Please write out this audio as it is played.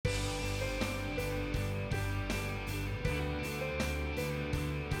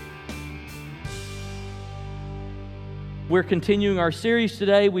We're continuing our series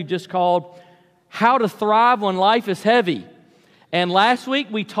today. We've just called How to Thrive When Life is Heavy. And last week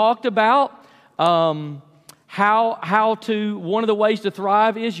we talked about one of the ways to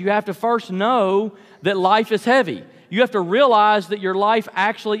thrive is you have to first know that life is heavy. You have to realize that your life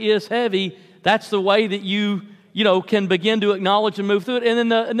actually is heavy. That's the way that you can begin to acknowledge and move through it. And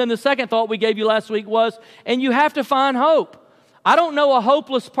then the second thought we gave you last week was, and you have to find hope. I don't know a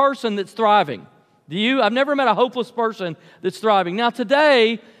hopeless person that's thriving. Do you? I've never met a hopeless person that's thriving. Now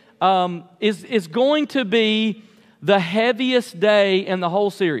today is going to be the heaviest day in the whole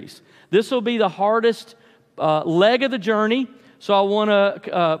series. This will be the hardest leg of the journey. So I want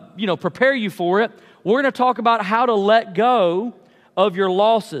to prepare you for it. We're going to talk about how to let go of your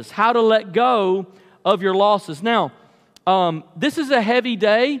losses. How to let go of your losses. Now, this is a heavy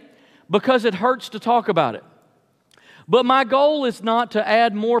day because it hurts to talk about it. But my goal is not to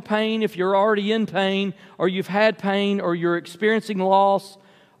add more pain if you're already in pain, or you've had pain, or you're experiencing loss,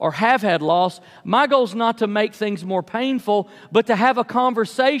 or have had loss. My goal is not to make things more painful, but to have a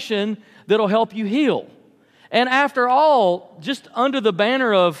conversation that'll help you heal. And after all, just under the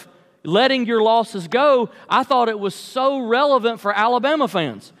banner of letting your losses go, I thought it was so relevant for Alabama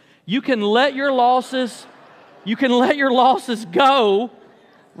fans. You can let your losses go,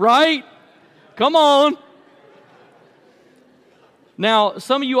 right? Come on. Now,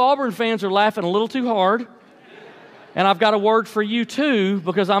 some of you Auburn fans are laughing a little too hard, and I've got a word for you too,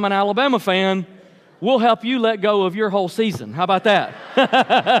 because I'm an Alabama fan. We'll help you let go of your whole season. How about that?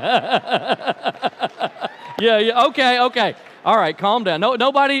 Yeah, okay. All right, calm down.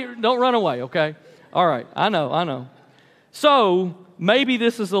 Nobody, don't run away, okay? All right, I know. So, maybe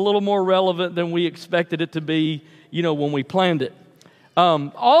this is a little more relevant than we expected it to be, when we planned it.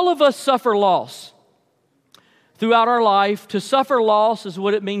 All of us suffer loss throughout our life. To suffer loss is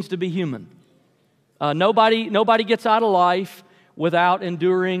what it means to be human. Nobody gets out of life without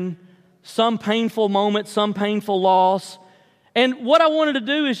enduring some painful moment, some painful loss. And what I wanted to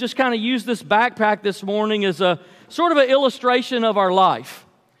do is just kind of use this backpack this morning as a sort of an illustration of our life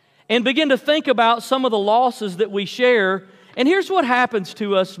and begin to think about some of the losses that we share. And here's what happens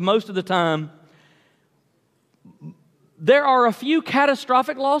to us most of the time. There are a few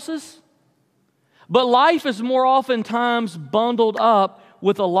catastrophic losses, but life is more oftentimes bundled up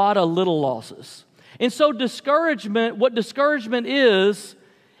with a lot of little losses. And so what discouragement is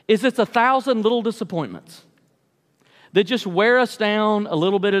it's 1,000 little disappointments that just wear us down a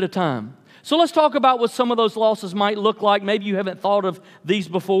little bit at a time. So let's talk about what some of those losses might look like. Maybe you haven't thought of these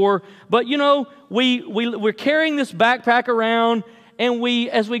before, but we're carrying this backpack around, and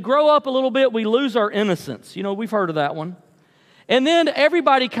as we grow up a little bit, we lose our innocence. We've heard of that one. And then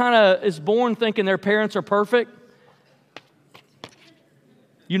everybody kind of is born thinking their parents are perfect.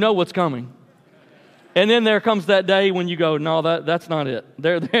 You know what's coming. And then there comes that day when you go, no, that's not it.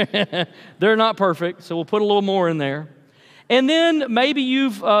 They're not perfect, so we'll put a little more in there. And then maybe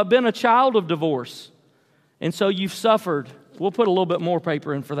you've been a child of divorce, and so you've suffered. We'll put a little bit more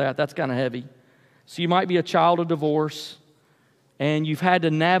paper in for that. That's kind of heavy. So you might be a child of divorce, and you've had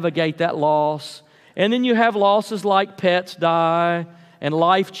to navigate that loss. And then you have losses like pets die, and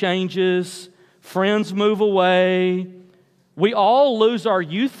life changes, friends move away. We all lose our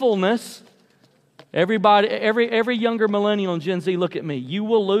youthfulness. Everybody, every younger millennial and Gen Z, look at me. You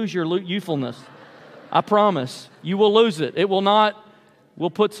will lose your youthfulness. I promise. You will lose it. It will not. We'll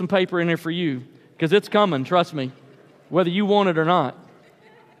put some paper in there for you because it's coming, trust me, whether you want it or not.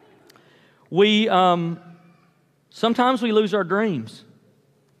 Sometimes we lose our dreams.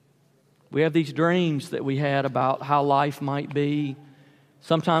 We have these dreams that we had about how life might be.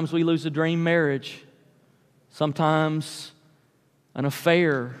 Sometimes we lose a dream marriage. Sometimes an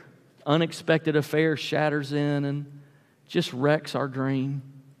affair, unexpected affair shatters in and just wrecks our dream.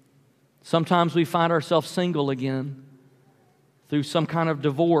 Sometimes we find ourselves single again through some kind of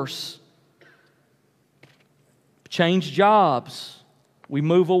divorce. Change jobs. We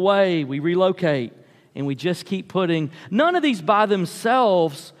move away, we relocate, and we just keep putting. None of these by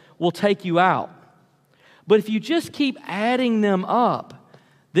themselves will take you out. But if you just keep adding them up,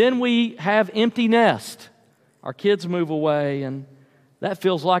 then we have empty nest. Our kids move away, and that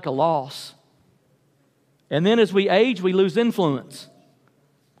feels like a loss. And then as we age, we lose influence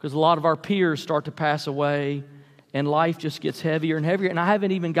because a lot of our peers start to pass away, and life just gets heavier and heavier. And I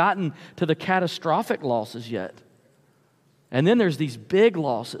haven't even gotten to the catastrophic losses yet. And then there's these big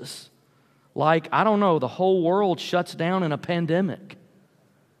losses, like, the whole world shuts down in a pandemic.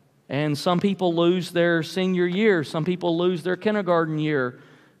 And some people lose their senior year. Some people lose their kindergarten year.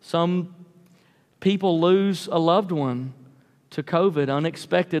 Some people lose a loved one to COVID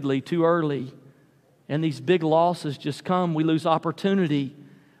unexpectedly, too early. and these big losses just come. We lose opportunity.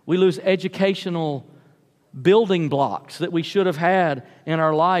 We lose educational building blocks that we should have had in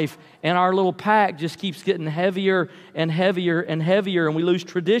our life. And our little pack just keeps getting heavier and heavier and heavier. And we lose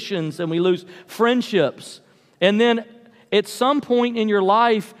traditions and we lose friendships. And then at some point in your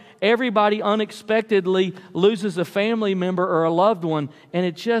life, everybody unexpectedly loses a family member or a loved one. And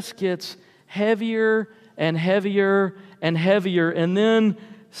it just gets heavier and heavier and heavier. And then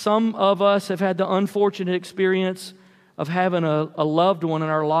some of us have had the unfortunate experience of having a loved one in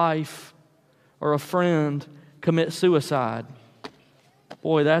our life or a friend commit suicide.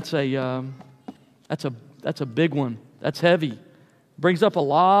 Boy, that's a big one. That's heavy. Brings up a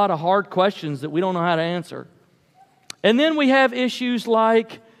lot of hard questions that we don't know how to answer. And then we have issues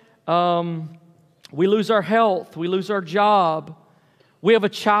like we lose our health, we lose our job, we have a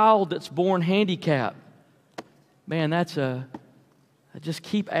child that's born handicapped. Man, I just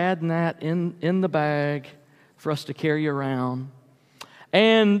keep adding that in the bag for us to carry around.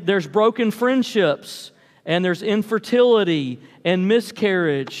 And there's broken friendships, and there's infertility and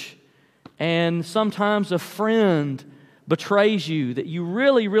miscarriage, and sometimes a friend betrays you that you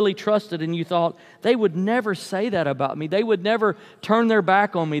really, really trusted, and you thought they would never say that about me. They would never turn their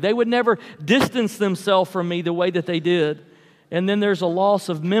back on me. They would never distance themselves from me the way that they did. And then there's a loss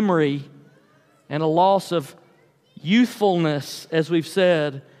of memory and a loss of youthfulness, as we've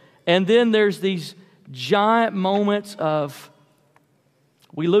said. And then there's these giant moments of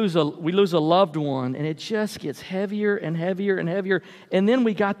we lose a loved one, and it just gets heavier and heavier and heavier. And then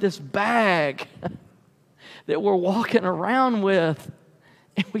we got this bag that we're walking around with,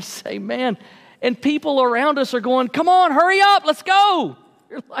 and we say, man, and people around us are going, come on, hurry up, let's go.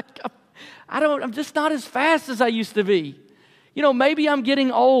 You're like, I'm just not as fast as I used to be. You know, maybe I'm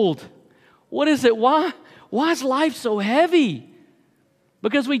getting old. What is it? Why is life so heavy?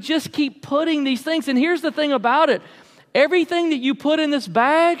 Because we just keep putting these things. And here's the thing about it. Everything that you put in this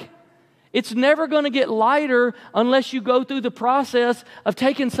bag, it's never going to get lighter unless you go through the process of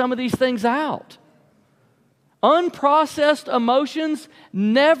taking some of these things out. Unprocessed emotions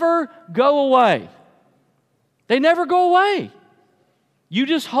never go away. They never go away. You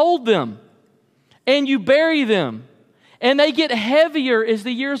just hold them and you bury them. And they get heavier as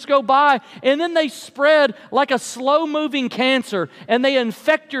the years go by. And then they spread like a slow-moving cancer. And they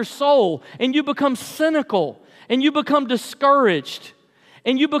infect your soul. And you become cynical. And you become discouraged.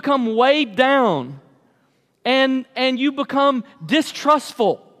 And you become weighed down. And you become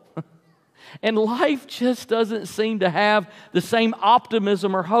distrustful. And life just doesn't seem to have the same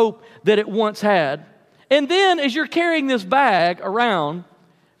optimism or hope that it once had. And then as you're carrying this bag around,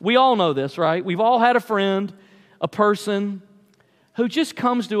 we all know this, right? We've all had a friend, a person who just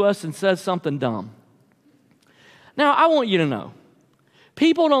comes to us and says something dumb. Now, I want you to know,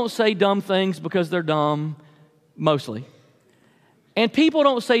 people don't say dumb things because they're dumb, mostly. And people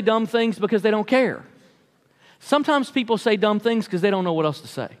don't say dumb things because they don't care. Sometimes people say dumb things because they don't know what else to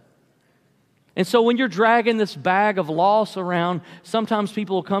say. And so when you're dragging this bag of loss around, sometimes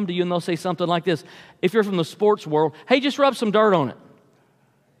people will come to you and they'll say something like this. If you're from the sports world, hey, just rub some dirt on it.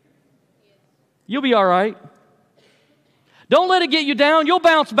 You'll be all right. Don't let it get you down. You'll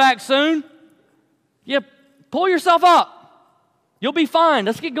bounce back soon. Yeah, pull yourself up. You'll be fine.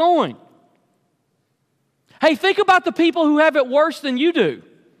 Let's get going. Hey, think about the people who have it worse than you do.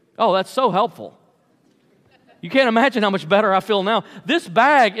 Oh, that's so helpful. You can't imagine how much better I feel now. This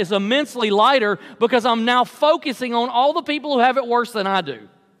bag is immensely lighter because I'm now focusing on all the people who have it worse than I do.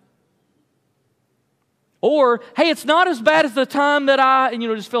 Or, hey, it's not as bad as the time that and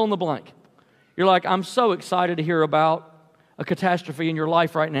just fill in the blank. You're like, I'm so excited to hear about a catastrophe in your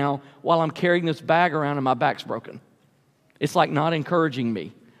life right now while I'm carrying this bag around and my back's broken. It's like not encouraging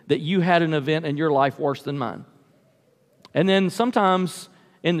me that you had an event in your life worse than mine. And then sometimes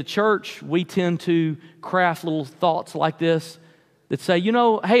in the church, we tend to craft little thoughts like this that say,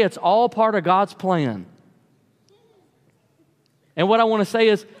 hey, it's all part of God's plan. And what I want to say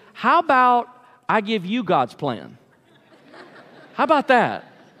is, how about I give you God's plan? How about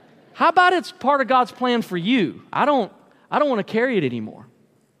that? How about it's part of God's plan for you? I don't want to carry it anymore.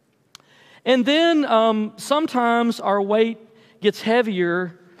 And then sometimes our weight gets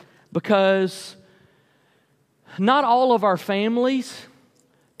heavier because not all of our families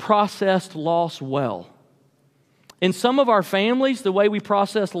processed loss well. In some of our families, the way we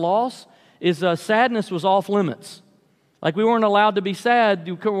processed loss is sadness was off limits. Like we weren't allowed to be sad,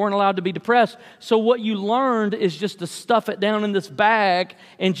 we weren't allowed to be depressed. So what you learned is just to stuff it down in this bag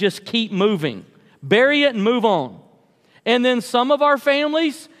and just keep moving. Bury it and move on. And then some of our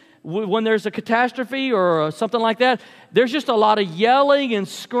families, when there's a catastrophe or something like that, there's just a lot of yelling and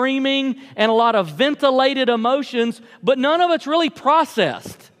screaming and a lot of ventilated emotions, but none of it's really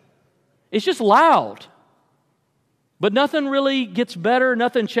processed. It's just loud. But nothing really gets better,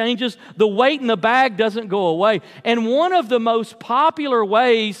 nothing changes. The weight in the bag doesn't go away. And one of the most popular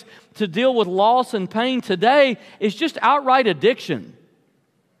ways to deal with loss and pain today is just outright addiction.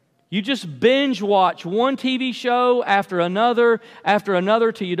 You just binge watch one TV show after another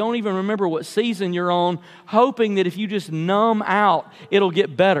till you don't even remember what season you're on, hoping that if you just numb out, it'll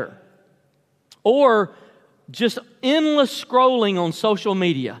get better. Or just endless scrolling on social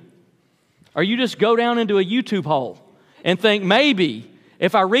media. Or you just go down into a YouTube hole and think, maybe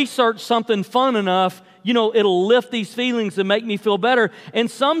if I research something fun enough, it'll lift these feelings and make me feel better. And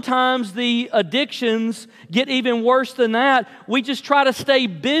sometimes the addictions get even worse than that. We just try to stay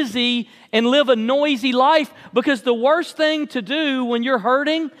busy and live a noisy life, because the worst thing to do when you're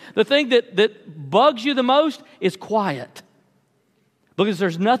hurting, the thing that bugs you the most is quiet. Because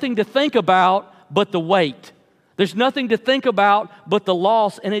there's nothing to think about but the weight. There's nothing to think about but the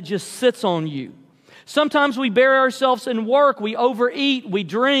loss, and it just sits on you. Sometimes we bury ourselves in work, we overeat, we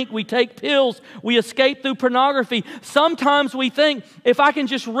drink, we take pills, we escape through pornography. Sometimes we think, if I can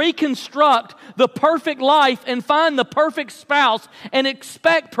just reconstruct the perfect life and find the perfect spouse and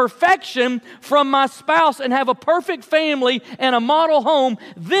expect perfection from my spouse and have a perfect family and a model home,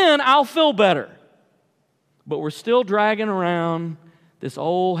 then I'll feel better. But we're still dragging around this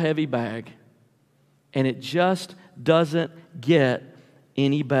old heavy bag, and it just doesn't get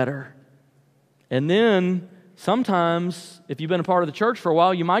any better. And then sometimes, if you've been a part of the church for a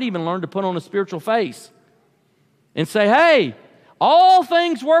while, you might even learn to put on a spiritual face and say, hey, all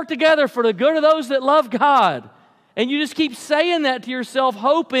things work together for the good of those that love God. And you just keep saying that to yourself,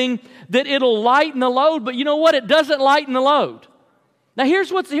 hoping that it'll lighten the load. But you know what? It doesn't lighten the load. Now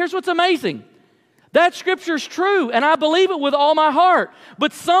here's what's amazing. That scripture's true, and I believe it with all my heart.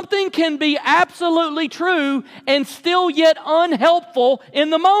 But something can be absolutely true and still yet unhelpful in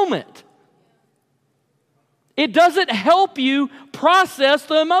the moment. It doesn't help you process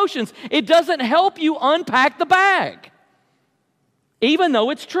the emotions. It doesn't help you unpack the bag, even though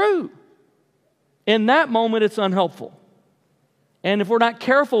it's true. In that moment, it's unhelpful. And if we're not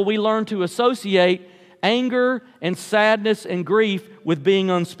careful, we learn to associate anger and sadness and grief with being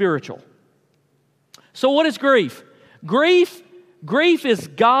unspiritual. So what is grief? Grief is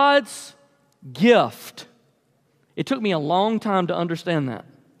God's gift. It took me a long time to understand that.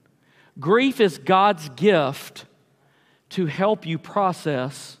 Grief is God's gift to help you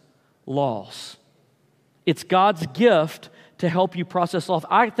process loss. It's God's gift to help you process loss.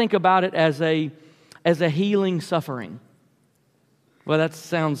 I think about it as a healing suffering. Well, that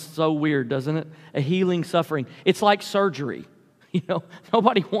sounds so weird, doesn't it? A healing suffering. It's like surgery.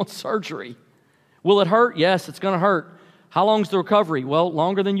 Nobody wants surgery. Will it hurt? Yes, it's going to hurt. How long's the recovery? Well,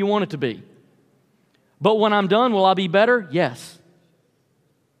 longer than you want it to be. But when I'm done, will I be better? Yes.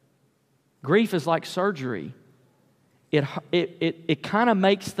 Grief is like surgery. It kind of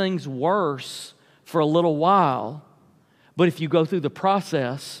makes things worse for a little while, but if you go through the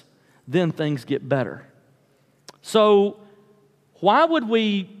process, then things get better. So why would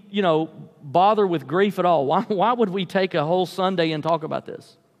we, bother with grief at all? Why would we take a whole Sunday and talk about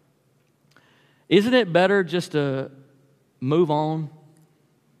this? Isn't it better just to move on?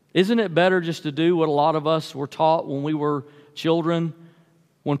 Isn't it better just to do what a lot of us were taught when we were children?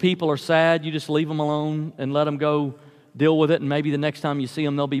 When people are sad, you just leave them alone and let them go deal with it, and maybe the next time you see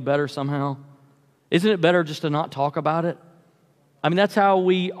them, they'll be better somehow. Isn't it better just to not talk about it? I mean, that's how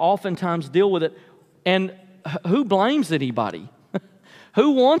we oftentimes deal with it. And who blames anybody?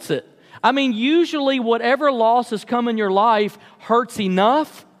 Who wants it? I mean, usually whatever loss has come in your life hurts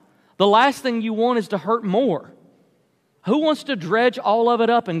enough. The last thing you want is to hurt more. Who wants to dredge all of it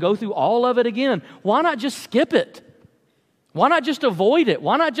up and go through all of it again? Why not just skip it? Why not just avoid it?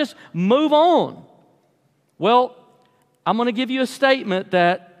 Why not just move on? Well, I'm going to give you a statement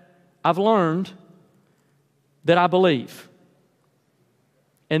that I've learned that I believe.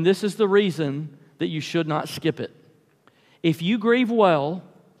 And this is the reason that you should not skip it. If you grieve well,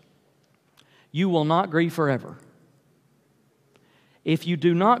 you will not grieve forever. If you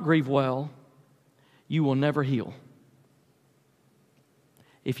do not grieve well, you will never heal.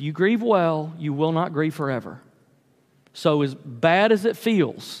 If you grieve well, you will not grieve forever. So as bad as it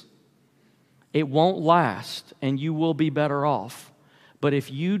feels, it won't last and you will be better off. But if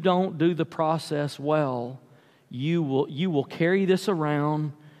you don't do the process well, you will carry this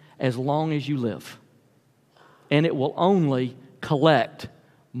around as long as you live. And it will only collect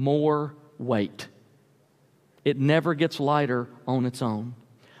more weight. It never gets lighter on its own.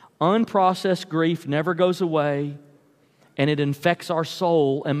 Unprocessed grief never goes away, and it infects our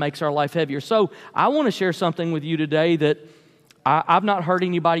soul and makes our life heavier. So I want to share something with you today that I've not heard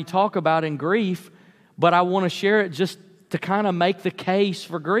anybody talk about in grief, but I want to share it just to kind of make the case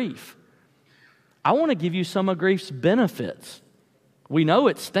for grief. I want to give you some of grief's benefits. We know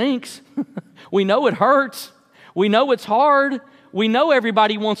it stinks. We know it hurts. We know it's hard. We know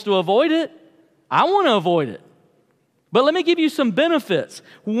everybody wants to avoid it. I want to avoid it. But let me give you some benefits.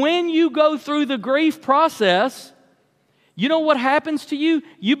 When you go through the grief process, you know what happens to you?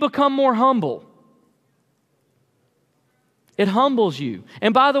 You become more humble. It humbles you.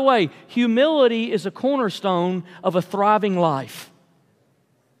 And by the way, humility is a cornerstone of a thriving life.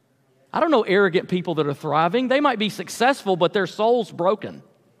 I don't know arrogant people that are thriving. They might be successful, but their soul's broken.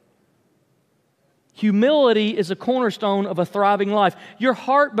 Humility is a cornerstone of a thriving life. Your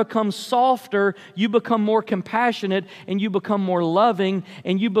heart becomes softer, you become more compassionate, and you become more loving,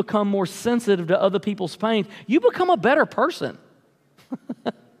 and you become more sensitive to other people's pain. You become a better person.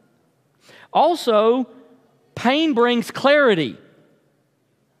 Also, pain brings clarity.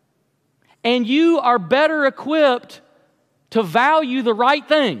 And you are better equipped to value the right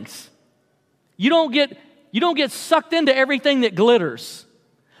things. You don't get sucked into everything that glitters.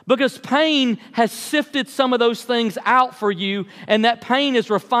 Because pain has sifted some of those things out for you, and that pain has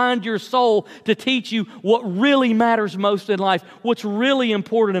refined your soul to teach you what really matters most in life, what's really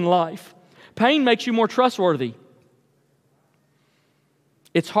important in life. Pain makes you more trustworthy.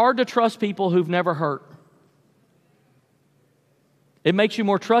 It's hard to trust people who've never hurt. It makes you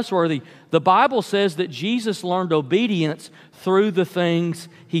more trustworthy. The Bible says that Jesus learned obedience through the things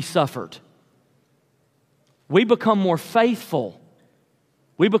He suffered. We become more faithful.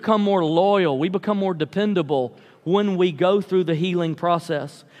 We become more loyal. We become more dependable when we go through the healing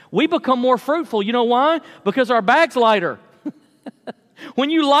process. We become more fruitful. You know why? Because our bag's lighter.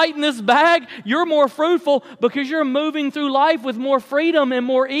 When you lighten this bag, you're more fruitful because you're moving through life with more freedom and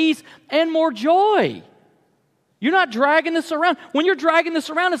more ease and more joy. You're not dragging this around. When you're dragging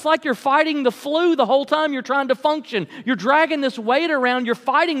this around, it's like you're fighting the flu the whole time you're trying to function. You're dragging this weight around. You're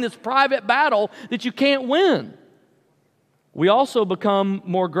fighting this private battle that you can't win. We also become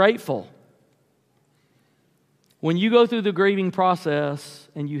more grateful. When you go through the grieving process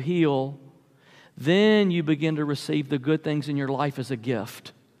and you heal, then you begin to receive the good things in your life as a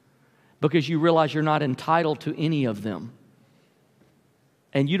gift because you realize you're not entitled to any of them.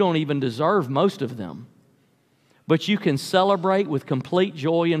 And you don't even deserve most of them. But you can celebrate with complete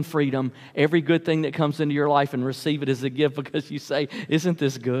joy and freedom every good thing that comes into your life and receive it as a gift because you say, "Isn't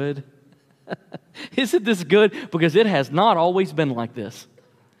this good? Isn't this good?" Because it has not always been like this.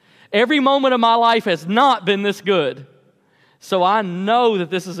 Every moment of my life has not been this good. So I know that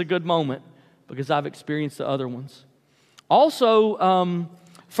this is a good moment because I've experienced the other ones. Also,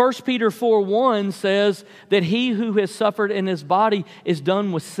 1 Peter 4:1 says that he who has suffered in his body is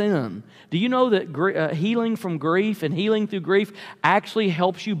done with sin. Do you know that healing from grief and healing through grief actually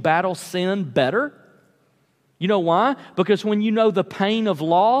helps you battle sin better? You know why? Because when you know the pain of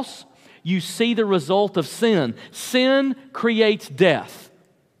loss, you see the result of sin. Sin creates death.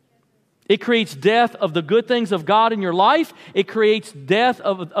 It creates death of the good things of God in your life. It creates death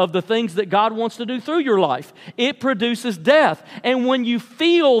of the things that God wants to do through your life. It produces death. And when you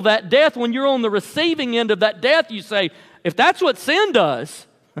feel that death, when you're on the receiving end of that death, you say, if that's what sin does,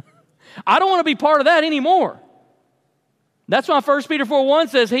 I don't want to be part of that anymore. That's why 1 Peter 4:1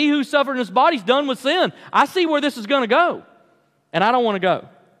 says, he who suffered in his body is done with sin. I see where this is going to go, and I don't want to go.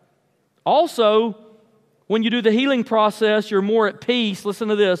 Also, when you do the healing process, you're more at peace. Listen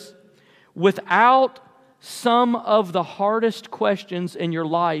to this. Without some of the hardest questions in your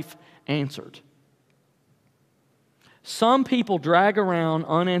life answered. Some people drag around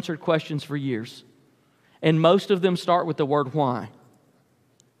unanswered questions for years, and most of them start with the word why.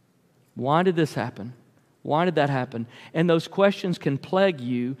 Why did this happen? Why did that happen? And those questions can plague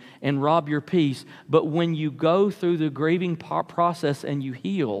you and rob your peace, but when you go through the grieving process and you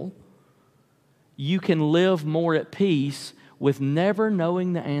heal, you can live more at peace with never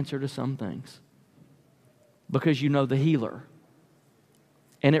knowing the answer to some things because you know the healer.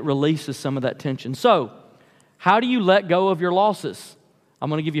 And it releases some of that tension. So, how do you let go of your losses? I'm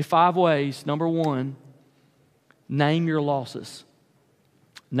going to give you 5 ways. Number 1, name your losses.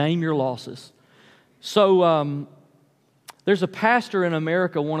 Name your losses. So, there's a pastor in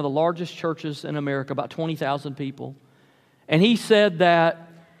America, one of the largest churches in America, about 20,000 people. And he said that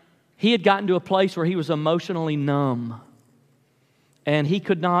he had gotten to a place where he was emotionally numb. And he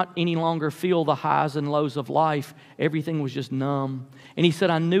could not any longer feel the highs and lows of life. Everything was just numb. And he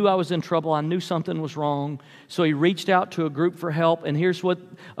said, I knew I was in trouble. I knew something was wrong. So he reached out to a group for help. And here's what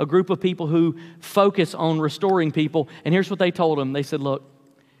a group of people who focus on restoring people. And here's what they told him. They said, look,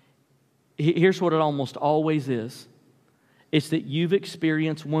 here's what it almost always is. It's that you've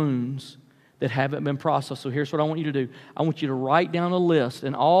experienced wounds that haven't been processed. So here's what I want you to do. I want you to write down a list.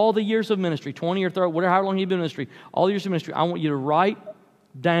 And all the years of ministry, 20 or 30, whatever, how long you've been in ministry, all the years of ministry, I want you to write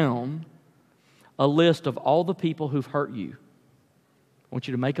down a list of all the people who've hurt you. I want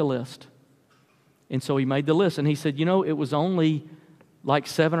you to make a list. And so he made the list. And he said, it was only like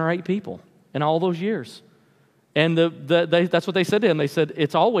 7 or 8 people in all those years. And that's what they said to him. They said,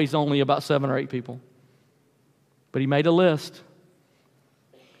 it's always only about 7 or 8 people. But he made a list.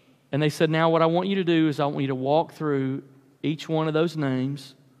 And they said, now what I want you to do is I want you to walk through each one of those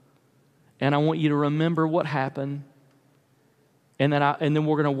names, and I want you to remember what happened, and then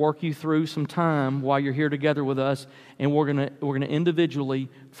we're going to work you through some time while you're here together with us, and we're going to individually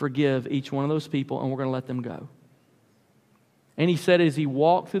forgive each one of those people, and we're going to let them go. And he said as he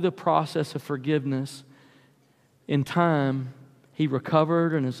walked through the process of forgiveness, in time, he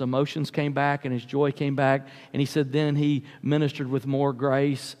recovered and his emotions came back and his joy came back. And he said then he ministered with more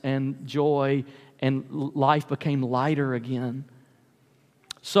grace and joy and life became lighter again.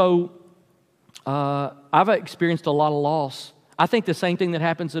 So I've experienced a lot of loss. I think the same thing that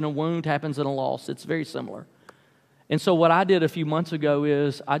happens in a wound happens in a loss. It's very similar. And so what I did a few months ago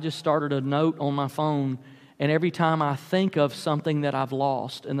is I just started a note on my phone, and every time I think of something that I've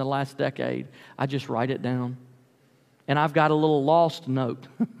lost in the last decade, I just write it down. And I've got a little lost note.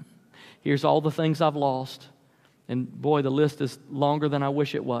 Here's all the things I've lost. And boy, the list is longer than I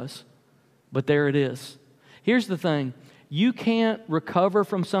wish it was. But there it is. Here's the thing. You can't recover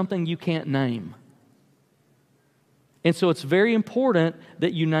from something you can't name. And so it's very important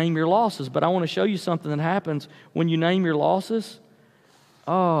that you name your losses. But I want to show you something that happens when you name your losses.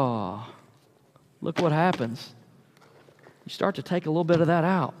 Oh, look what happens. You start to take a little bit of that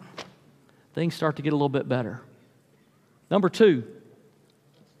out. Things start to get a little bit better. Number 2,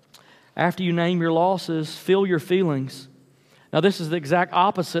 after you name your losses, feel your feelings. Now, this is the exact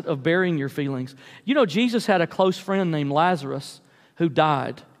opposite of burying your feelings. Jesus had a close friend named Lazarus who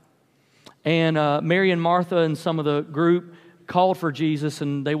died. And Mary and Martha and some of the group called for Jesus,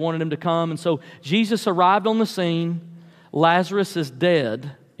 and they wanted him to come. And so Jesus arrived on the scene. Lazarus is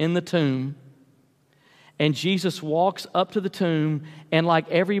dead in the tomb. And Jesus walks up to the tomb, and like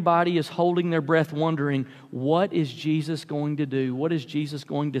everybody is holding their breath wondering, what is Jesus going to do? What is Jesus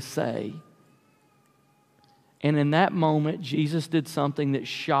going to say? And in that moment, Jesus did something that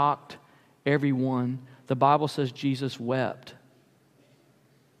shocked everyone. The Bible says Jesus wept.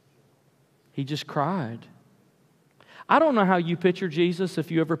 He just cried. I don't know how you picture Jesus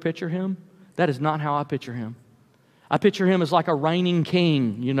if you ever picture him. That is not how I picture him. I picture him as like a reigning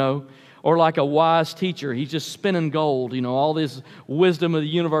king, or like a wise teacher. He's just spinning gold, all this wisdom of the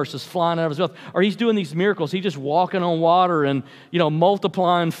universe is flying out of his mouth. Or he's doing these miracles. He's just walking on water and,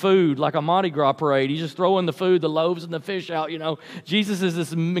 multiplying food like a Mardi Gras parade. He's just throwing the food, the loaves and the fish out, Jesus is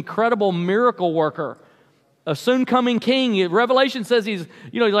this incredible miracle worker, a soon coming king. Revelation says he's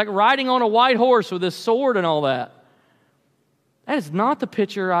like riding on a white horse with his sword and all that. That is not the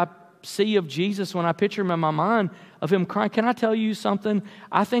picture I see of Jesus when I picture him in my mind of him crying. Can I tell you something?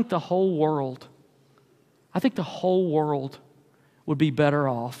 I think the whole world would be better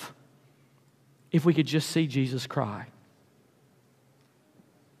off if we could just see Jesus cry.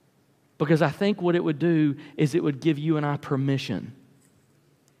 Because I think what it would do is it would give you and I permission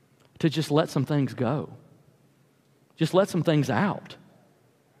to just let some things go. Just let some things out.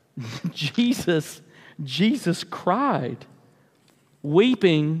 Jesus cried.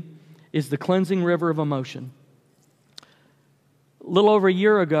 Weeping is the cleansing river of emotion. A little over a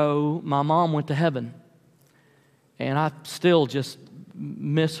year ago, my mom went to heaven. And I still just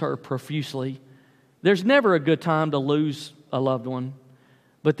miss her profusely. There's never a good time to lose a loved one.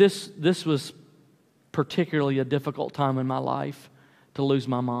 But this was particularly a difficult time in my life to lose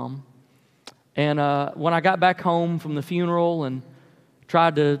my mom. And when I got back home from the funeral and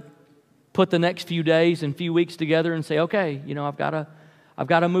tried to put the next few days and few weeks together and say, okay, I've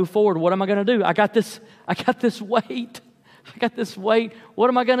got to move forward. What am I going to do? I got this weight. What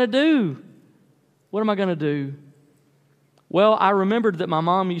am I going to do? What am I going to do? Well, I remembered that my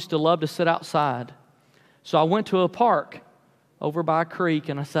mom used to love to sit outside. So I went to a park over by a creek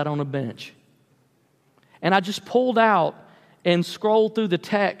and I sat on a bench. And I just pulled out and scrolled through the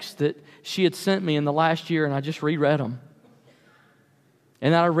text that she had sent me in the last year, and I just reread them.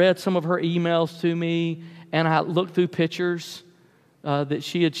 And I read some of her emails to me, and I looked through pictures that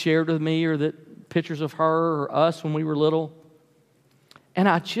she had shared with me, or that pictures of her or us when we were little. And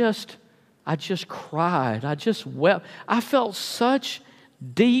I just cried. I just wept. I felt such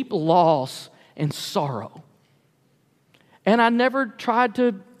deep loss and sorrow. And I didn't try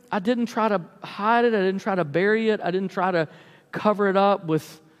to hide it. I didn't try to bury it. I didn't try to cover it up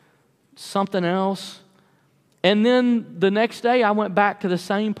with something else. And then the next day I went back to the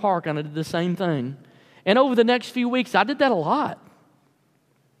same park and I did the same thing. And over the next few weeks, I did that a lot.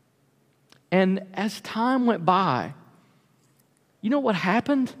 And as time went by, you know what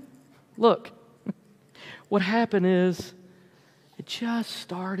happened? Look, what happened is it just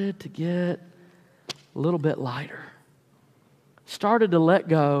started to get a little bit lighter. Started to let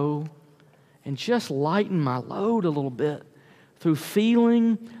go and just lighten my load a little bit through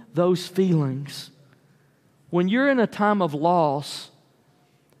feeling those feelings. When you're in a time of loss,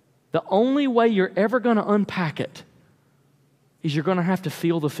 the only way you're ever going to unpack it is you're going to have to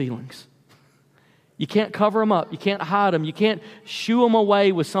feel the feelings. You can't cover them up. You can't hide them. You can't shoo them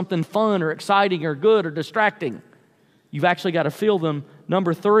away with something fun or exciting or good or distracting. You've actually got to feel them.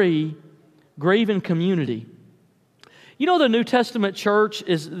 Number 3, grieve in community. You know, the New Testament church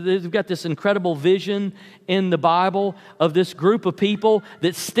they've got this incredible vision in the Bible of this group of people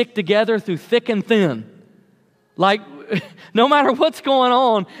that stick together through thick and thin. Like, no matter what's going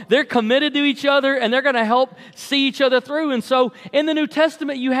on, they're committed to each other and they're going to help see each other through. And so in the New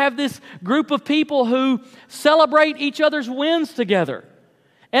Testament, you have this group of people who celebrate each other's wins together.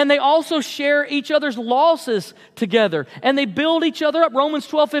 And they also share each other's losses together. And they build each other up. Romans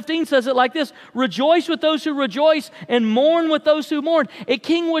 12:15 says it like this: rejoice with those who rejoice and mourn with those who mourn. At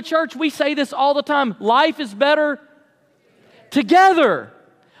Kingwood Church, we say this all the time: life is better together.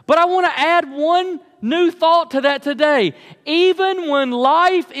 But I want to add one new thought to that today. Even when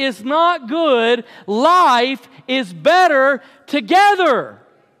life is not good, life is better together.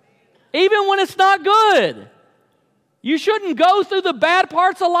 Even when it's not good. You shouldn't go through the bad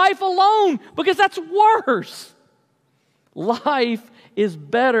parts of life alone, because that's worse. Life is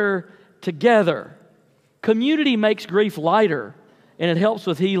better together. Community makes grief lighter, and it helps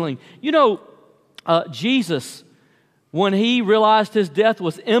with healing. You know, Jesus, when He realized His death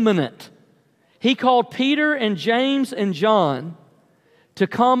was imminent, He called Peter and James and John to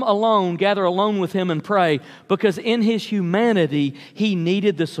come alone, gather alone with Him and pray, because in His humanity, He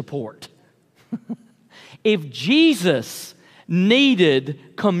needed the support. If Jesus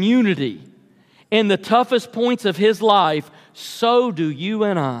needed community in the toughest points of His life, so do you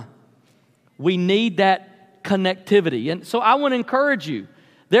and I. We need that connectivity. And so I want to encourage you.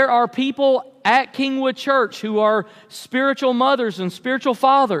 There are people at Kingwood Church who are spiritual mothers and spiritual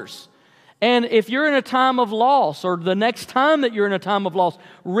fathers. And if you're in a time of loss, or the next time that you're in a time of loss,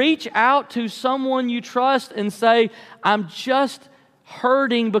 reach out to someone you trust and say, I'm just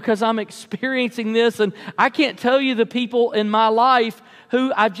hurting because I'm experiencing this, and I can't tell you the people in my life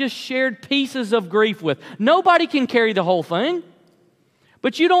who I've just shared pieces of grief with. Nobody can carry the whole thing,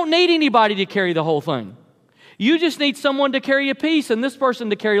 but you don't need anybody to carry the whole thing. You just need someone to carry a piece, and this person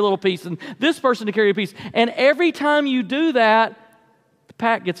to carry a little piece, and this person to carry a piece. And every time you do that, the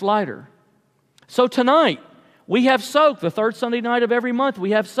pack gets lighter. So tonight, we have Soak. The third Sunday night of every month,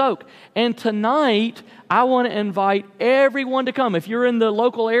 we have Soak. And tonight, I want to invite everyone to come. If you're in the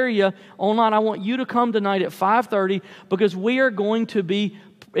local area online, I want you to come tonight at 5:30, because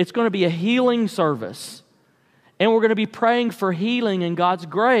it's going to be a healing service. And we're going to be praying for healing and God's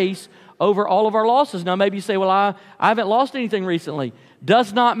grace over all of our losses. Now, maybe you say, well, I haven't lost anything recently.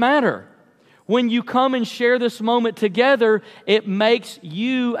 Does not matter. When you come and share this moment together, it makes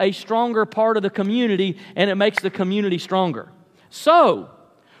you a stronger part of the community, and it makes the community stronger. So,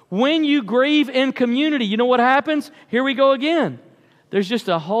 when you grieve in community, you know what happens? Here we go again. There's just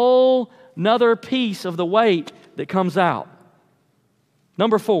a whole nother piece of the weight that comes out.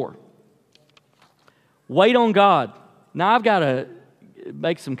 Number 4, wait on God. Now, I've got to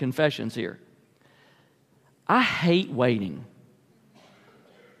make some confessions here. I hate waiting.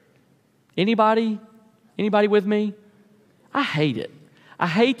 Anybody with me? I hate it. I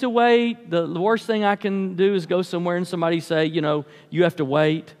hate to wait. The worst thing I can do is go somewhere and somebody say, you have to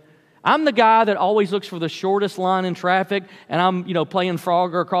wait. I'm the guy that always looks for the shortest line in traffic, and I'm, playing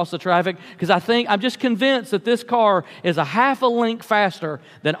Frogger across the traffic, because I'm just convinced that this car is a half a link faster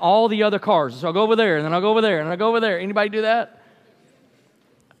than all the other cars. So I'll go over there, and then I'll go over there, and I'll go over there. Anybody do that?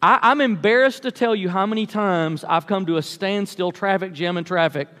 I'm embarrassed to tell you how many times I've come to a standstill traffic jam in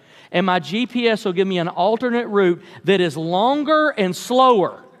traffic, and my GPS will give me an alternate route that is longer and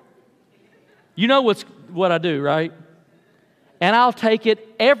slower. You know what I do, right? And I'll take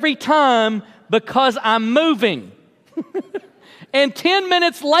it every time because I'm moving. And 10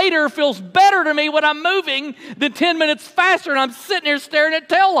 minutes later feels better to me when I'm moving than 10 minutes faster and I'm sitting here staring at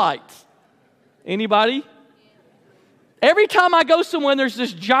taillights. Anybody? Every time I go somewhere and there's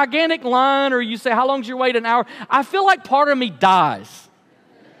this gigantic line, or you say, how long's your wait? An hour? I feel like part of me dies.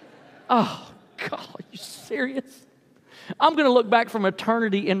 Oh, God, are you serious? I'm going to look back from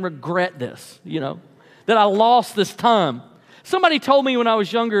eternity and regret this, that I lost this time. Somebody told me when I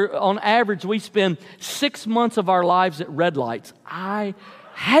was younger, on average, we spend 6 months of our lives at red lights. I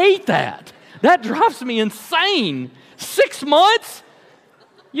hate that. That drives me insane. 6 months?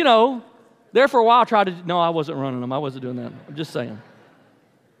 There for a while I tried to, no, I wasn't running them. I wasn't doing that. I'm just saying.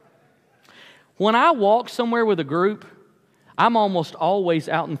 When I walk somewhere with a group, I'm almost always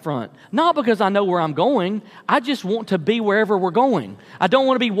out in front. Not because I know where I'm going. I just want to be wherever we're going. I don't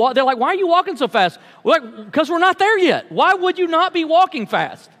want to be they're like, why are you walking so fast? We're like, because we're not there yet. Why would you not be walking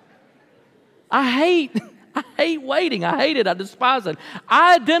fast? I hate waiting. I hate it. I despise it.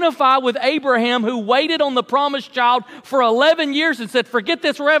 I identify with Abraham, who waited on the promised child for 11 years and said, forget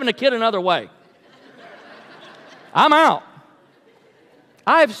this, we're having a kid another way. I'm out.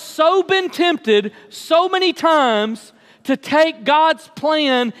 I have so been tempted so many times to take God's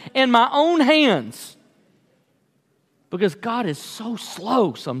plan in my own hands, because God is so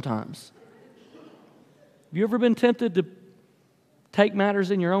slow sometimes. Have you ever been tempted to take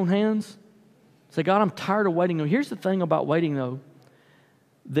matters in your own hands? Say, God, I'm tired of waiting. Here's the thing about waiting, though.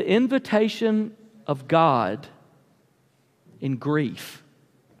 The invitation of God in grief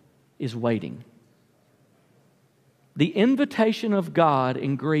is waiting. The invitation of God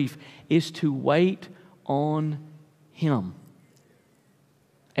in grief is to wait on Him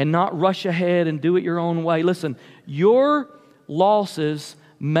and not rush ahead and do it your own way. Listen, your losses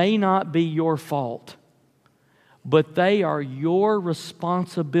may not be your fault, but they are your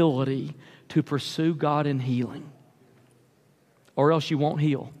responsibility to pursue God in healing, or else you won't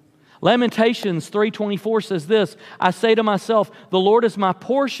heal. Lamentations 3:24 says this, I say to myself, the Lord is my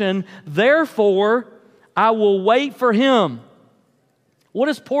portion, therefore I will wait for Him. What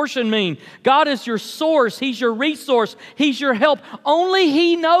does portion mean? God is your source. He's your resource. He's your help. Only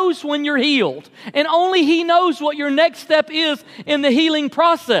He knows when you're healed, and only He knows what your next step is in the healing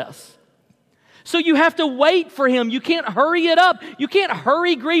process. So you have to wait for Him. You can't hurry it up. You can't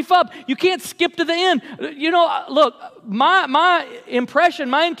hurry grief up. You can't skip to the end. Look, my impression,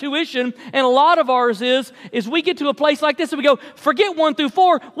 my intuition, and a lot of ours is we get to a place like this and we go, forget 1 through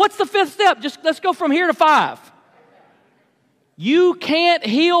 4. What's the 5th step? Just let's go from here to 5. You can't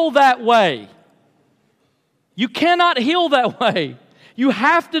heal that way. You cannot heal that way. You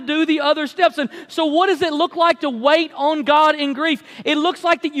have to do the other steps. And so what does it look like to wait on God in grief? It looks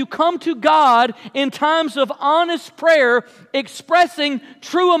like that you come to God in times of honest prayer, expressing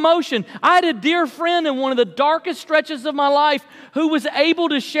true emotion. I had a dear friend in one of the darkest stretches of my life who was able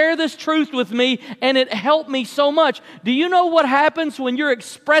to share this truth with me, and it helped me so much. Do you know what happens when you're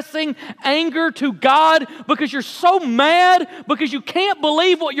expressing anger to God because you're so mad, because you can't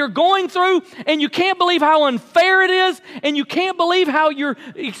believe what you're going through, and you can't believe how unfair it is, and you can't believe how you're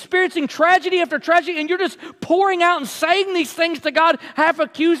experiencing tragedy after tragedy, and you're just pouring out and saying these things to God, half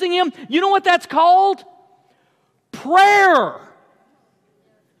accusing Him? You know what that's called? Prayer.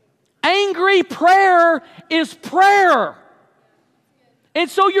 Angry prayer is prayer. And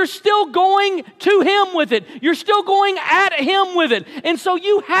so you're still going to Him with it. You're still going at Him with it. And so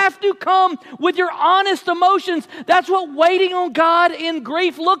you have to come with your honest emotions. That's what waiting on God in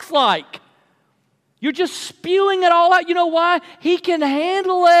grief looks like. You're just spewing it all out. You know why? He can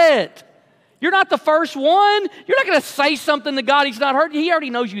handle it. You're not the first one. You're not going to say something to God He's not heard. He already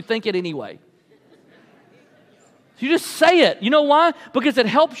knows you think it anyway. So you just say it. You know why? Because it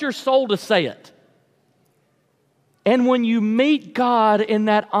helps your soul to say it. And when you meet God in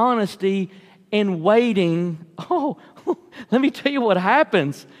that honesty and waiting, let me tell you what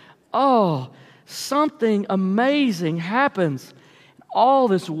happens. Something amazing happens. All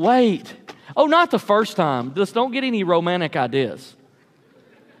this weight. Not the first time. Just don't get any romantic ideas.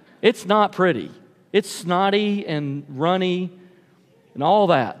 It's not pretty. It's snotty and runny and all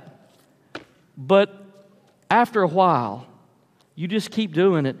that. But after a while, you just keep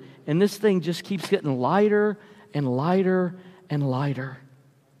doing it, and this thing just keeps getting lighter and lighter and lighter.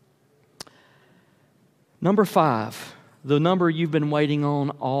 Number 5, the number you've been waiting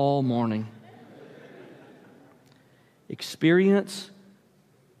on all morning. Experience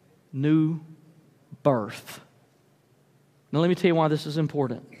new birth. Now let me tell you why this is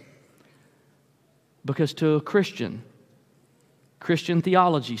important. Because to a Christian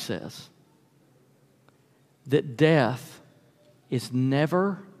theology says that death is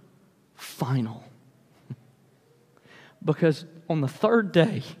never final. Because on the third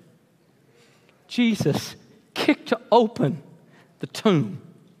day, Jesus kicked open the tomb.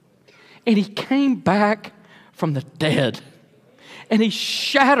 And he came back from the dead. And he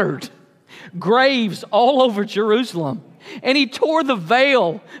shattered graves all over Jerusalem. And he tore the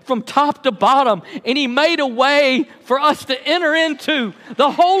veil from top to bottom. And he made a way for us to enter into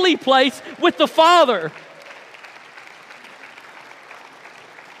the holy place with the Father.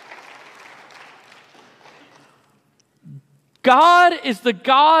 God is the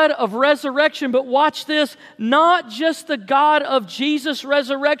God of resurrection, but watch this, not just the God of Jesus'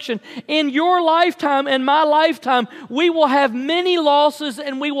 resurrection. In your lifetime and my lifetime, we will have many losses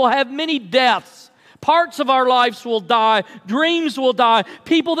and we will have many deaths. Parts of our lives will die, dreams will die,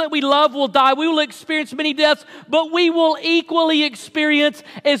 people that we love will die. We will experience many deaths, but we will equally experience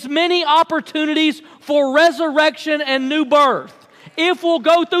as many opportunities for resurrection and new birth if we'll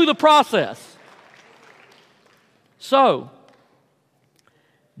go through the process. So,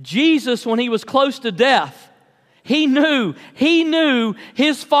 Jesus, when he was close to death, he knew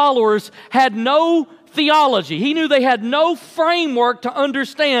his followers had no theology. He knew they had no framework to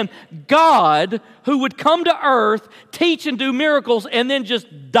understand God who would come to earth, teach and do miracles, and then just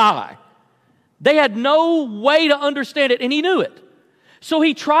die. They had no way to understand it, and he knew it. So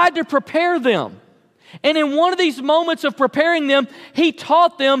he tried to prepare them. And in one of these moments of preparing them, he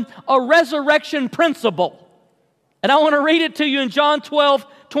taught them a resurrection principle. And I want to read it to you in John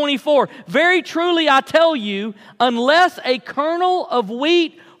 12:24. Very truly I tell you, unless a kernel of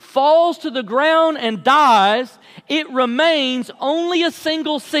wheat falls to the ground and dies, it remains only a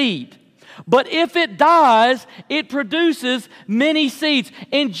single seed. But if it dies, it produces many seeds.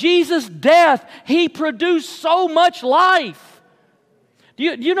 In Jesus' death, he produced so much life. Do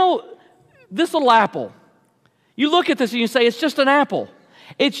you know this little apple? You look at this and you say, it's just an apple.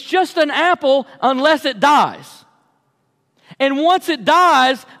 It's just an apple unless it dies. And once it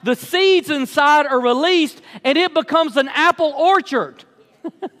dies, the seeds inside are released and it becomes an apple orchard.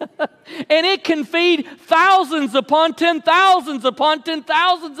 And it can feed thousands upon 10,000s upon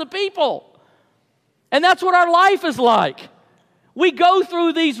 10,000s of people. And that's what our life is like. We go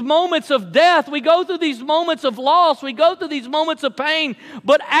through these moments of death. We go through these moments of loss. We go through these moments of pain.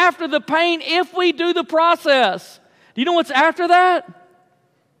 But after the pain, if we do the process, do you know what's after that?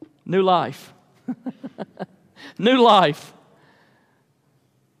 New life. New life.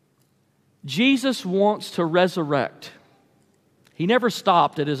 Jesus wants to resurrect. He never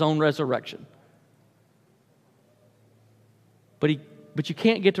stopped at his own resurrection. But you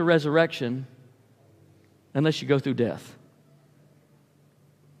can't get to resurrection unless you go through death.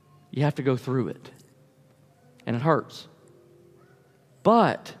 You have to go through it. And it hurts.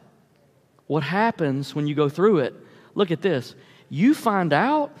 But what happens when you go through it, look at this. You find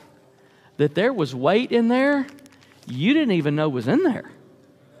out that there was weight in there you didn't even know was in there.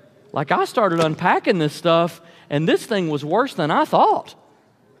 Like I started unpacking this stuff, and this thing was worse than I thought.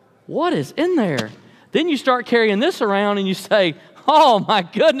 What is in there? Then you start carrying this around and you say, oh my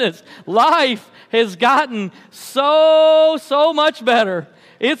goodness, life has gotten so much better.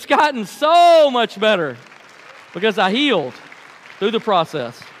 It's gotten so much better because I healed through the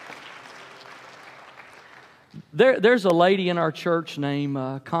process. There's a lady in our church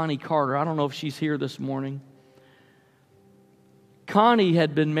named Connie Carter. I don't know if she's here this morning. Connie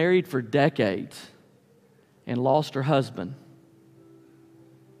had been married for decades and lost her husband.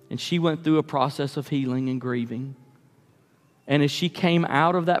 And she went through a process of healing and grieving. And as she came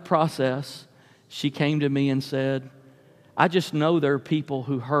out of that process, she came to me and said, I just know there are people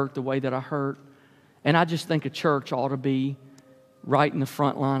who hurt the way that I hurt. And I just think a church ought to be right in the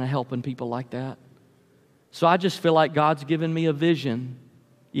front line of helping people like that. So I just feel like God's given me a vision.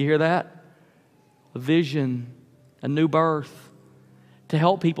 You hear that? A vision, a new birth to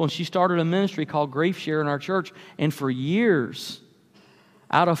help people. And she started a ministry called Grief Share in our church. And for years,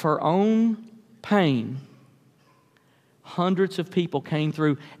 out of her own pain, hundreds of people came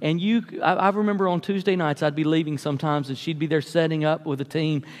through. And I remember on Tuesday nights, I'd be leaving sometimes, and she'd be there setting up with a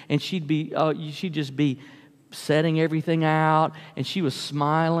team, and she'd just be setting everything out, and she was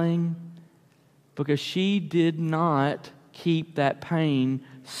smiling because she did not keep that pain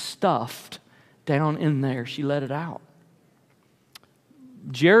stuffed down in there. She let it out.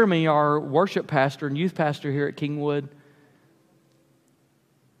 Jeremy, our worship pastor and youth pastor here at Kingwood,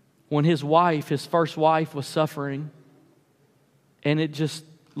 when his first wife was suffering, and it just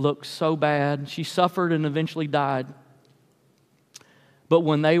looked so bad. She suffered and eventually died. But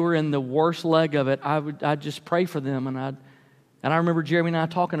when they were in the worst leg of it, I'd just pray for them. And I remember Jeremy and I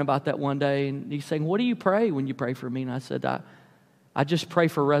talking about that one day, and he's saying, what do you pray when you pray for me? And I said, I just pray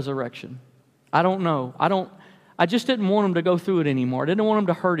for resurrection. I don't know. I I just didn't want them to go through it anymore. I didn't want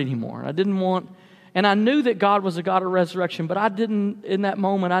them to hurt anymore. And I knew that God was a God of resurrection, but I didn't, in that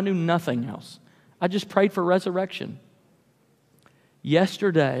moment, I knew nothing else. I just prayed for resurrection.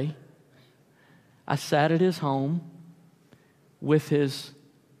 Yesterday, I sat at his home with his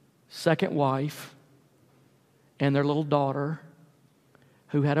second wife and their little daughter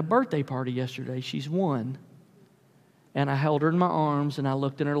who had a birthday party yesterday. She's 1. And I held her in my arms and I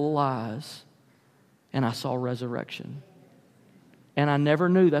looked in her little eyes and I saw resurrection. And I never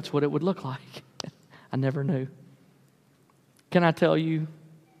knew that's what it would look like. I never knew. Can I tell you,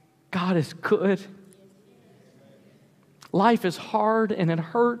 God is good. Life is hard and it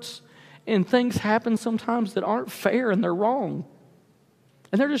hurts, and things happen sometimes that aren't fair and they're wrong.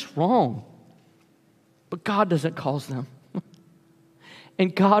 And they're just wrong. But God doesn't cause them.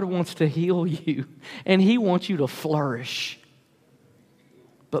 And God wants to heal you, and He wants you to flourish.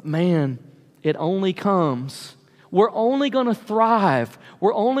 But man, it only comes. We're only going to thrive.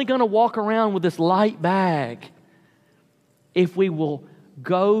 We're only going to walk around with this light bag if we will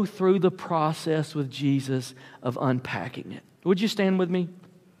go through the process with Jesus of unpacking it. Would you stand with me?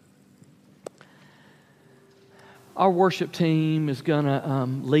 Our worship team is going to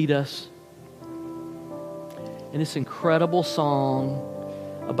lead us in this incredible song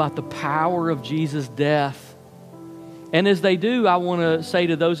about the power of Jesus' death. And as they do, I want to say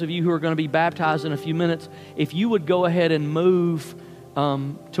to those of you who are going to be baptized in a few minutes, if you would go ahead and move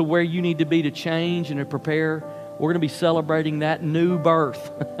to where you need to be to change and to prepare, we're going to be celebrating that new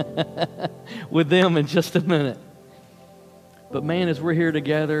birth with them in just a minute. But man, as we're here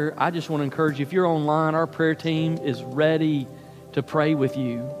together, I just want to encourage you, if you're online, our prayer team is ready to pray with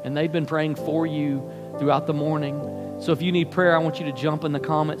you. And they've been praying for you throughout the morning. So if you need prayer, I want you to jump in the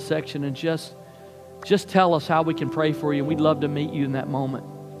comment section and just tell us how we can pray for you. And we'd love to meet you in that moment.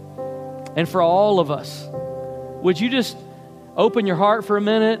 And for all of us, would you just open your heart for a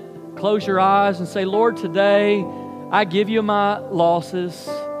minute, close your eyes and say, Lord, today I give you my losses.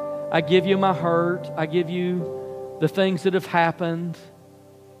 I give you my hurt. I give you the things that have happened.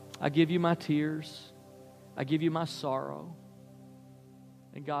 I give you my tears. I give you my sorrow.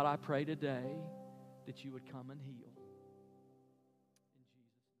 And God, I pray today that you would come and heal.